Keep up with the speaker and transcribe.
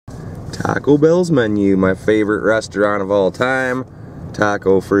Taco Bell's menu, my favorite restaurant of all time.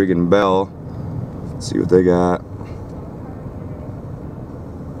 Taco friggin' Bell. Let's see what they got.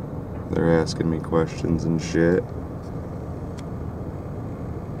 They're asking me questions and shit.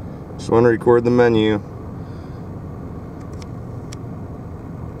 Just want to record the menu.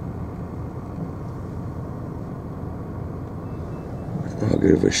 How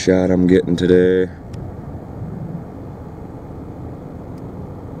good of a shot I'm getting today.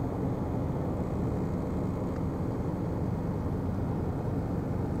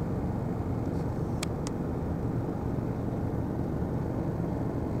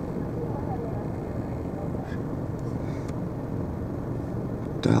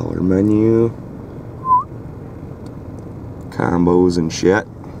 Dollar menu, combos and shit.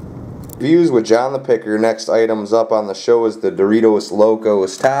 Reviews with John the Picker. Next items up on the show is the Doritos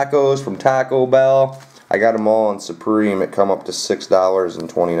Locos tacos from Taco Bell. I got them all on Supreme. It come up to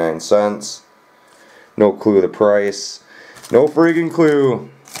 $6.29. No clue the price. No friggin' clue.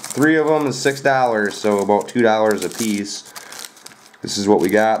 3 of them is $6, so about $2 a piece. This is what we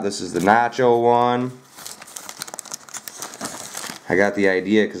got. This is the Nacho one. I got the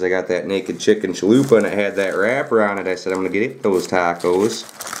idea because I got that naked chicken chalupa and it had that wrapper on it. I said I'm going to get those tacos.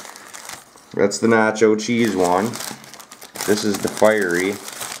 That's the nacho cheese one. This is the fiery.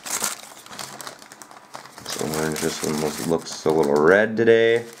 So this one looks a little red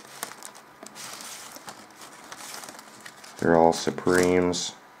today. They're all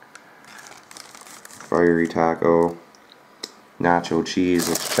Supremes. Fiery taco. Nacho cheese.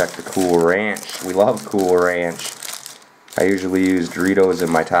 Let's check the Cool Ranch. We love Cool Ranch. I usually use Doritos in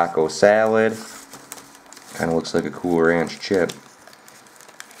my taco salad. Kind of looks like a Cool Ranch chip.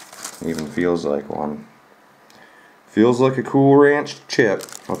 Even feels like one. Feels like a Cool Ranch chip.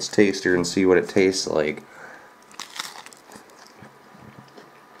 Let's taste her and see what it tastes like.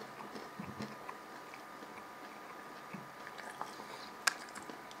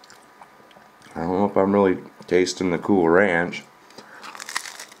 I don't know if I'm really tasting the Cool Ranch.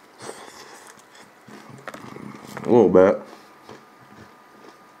 A little bit.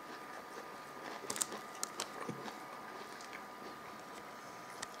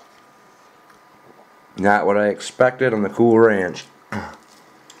 Not what I expected on the Cool Ranch.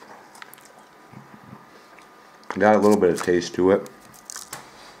 Got a little bit of taste to it.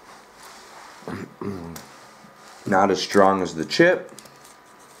 Not as strong as the chip.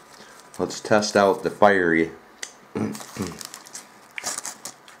 Let's test out the fiery.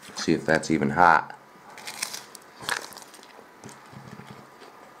 See if that's even hot.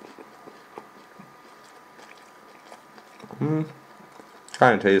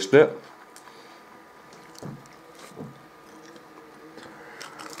 Trying to taste it.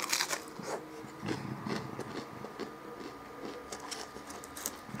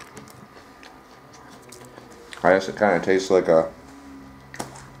 I guess it kind of tastes like a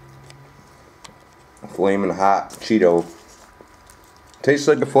flaming hot Cheeto. Tastes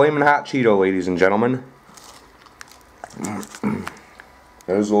like a flaming hot Cheeto, ladies and gentlemen. It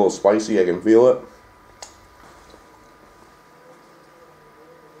is a little spicy, I can feel it.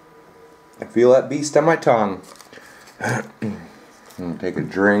 I feel that beast on my tongue. I'm going to take a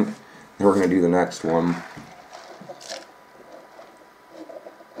drink, and we're going to do the next one.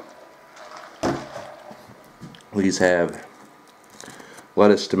 These have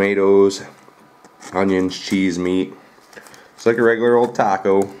lettuce, tomatoes, onions, cheese, meat. It's like a regular old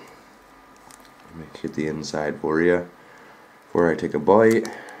taco. Let me get the inside for you before I take a bite.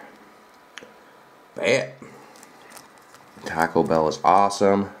 Bam! Taco Bell is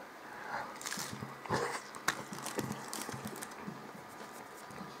awesome.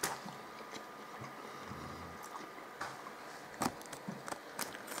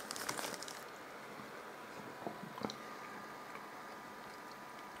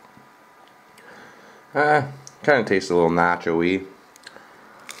 Kind of tastes a little nacho-y.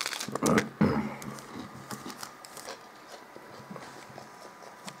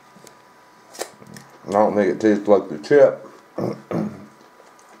 I don't think it tastes like the chip. A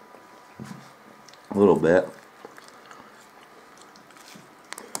little bit.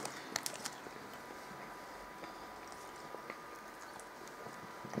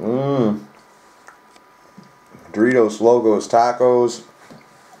 Doritos Locos tacos.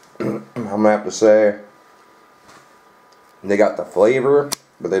 I'm gonna have to say they got the flavor,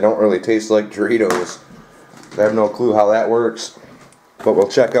 but they don't really taste like Doritos. I have no clue how that works, but we'll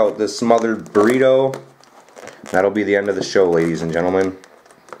check out this smothered burrito. That'll be the end of the show, ladies and gentlemen.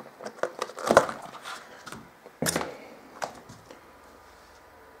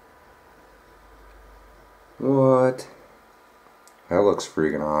 What? That looks freaking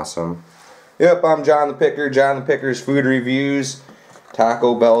freaking awesome. Yep, I'm John the Picker. John the Picker's Food Reviews.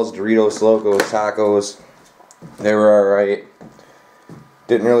 Taco Bell's Doritos Locos tacos. They were alright.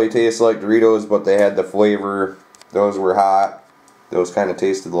 Didn't really taste like Doritos, but they had the flavor. Those were hot. Those kind of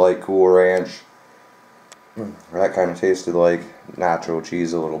tasted like Cool Ranch. That kind of tasted like nacho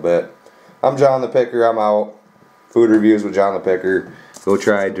cheese a little bit. I'm John the Picker. I'm out. Food Reviews with John the Picker. Go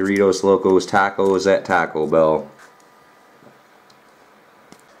try Doritos Locos tacos at Taco Bell.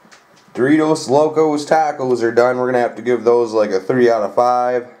 Doritos Locos tacos are done. We're going to have to give those like a 3 out of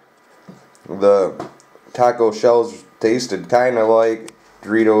 5. The taco shells tasted kind of like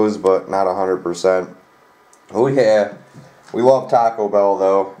Doritos, but not 100%. Oh yeah, we love Taco Bell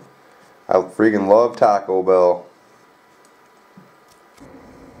though. I freaking love Taco Bell.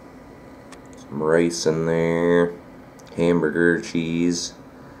 Some rice in there. Hamburger, cheese.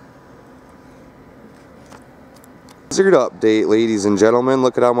 Blizzard update, ladies and gentlemen.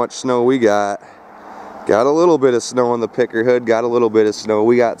 Look at how much snow we got. Got a little bit of snow in the Picker hood. Got a little bit of snow.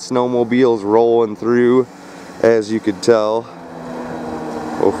 We got snowmobiles rolling through, as you could tell.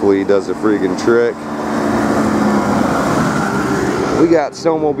 Hopefully he does a freaking trick. We got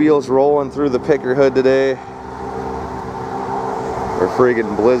snowmobiles rolling through the Picker hood today. Our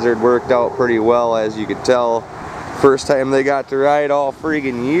friggin' blizzard worked out pretty well, as you could tell. First time they got to ride all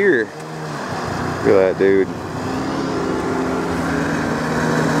friggin' year. Look at that dude.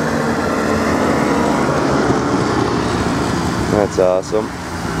 That's awesome.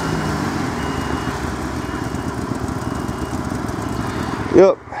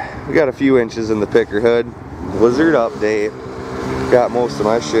 Yep, we got a few inches in the Picker hood. Blizzard update. Got most of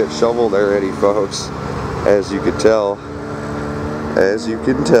my shit shoveled already, folks. As you could tell. As you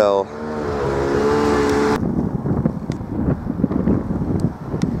can tell.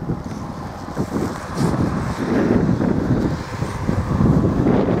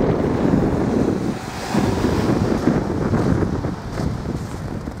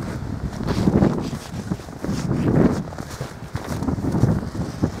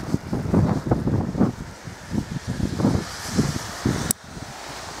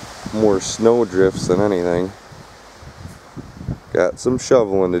 More snow drifts than anything. Got some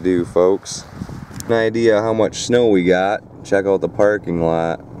shoveling to do, folks. An idea how much snow we got. Check out the parking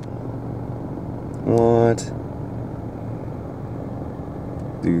lot. What?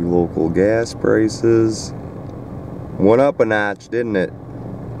 The local gas prices went up a notch, didn't it?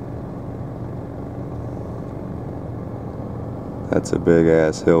 That's a big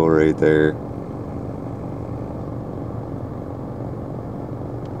ass hill right there.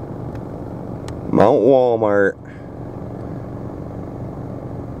 Mount Walmart.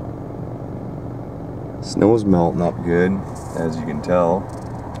 Snow's melting up good, as you can tell.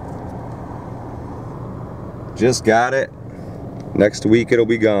 Just got it. Next week it'll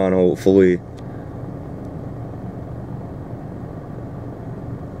be gone, hopefully.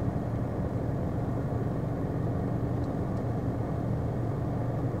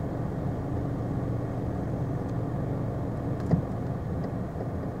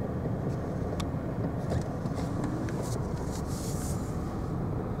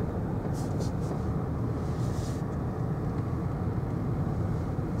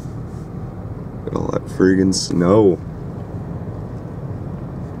 All that friggin' snow.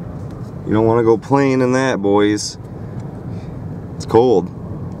 You don't want to go playing in that, boys. It's cold.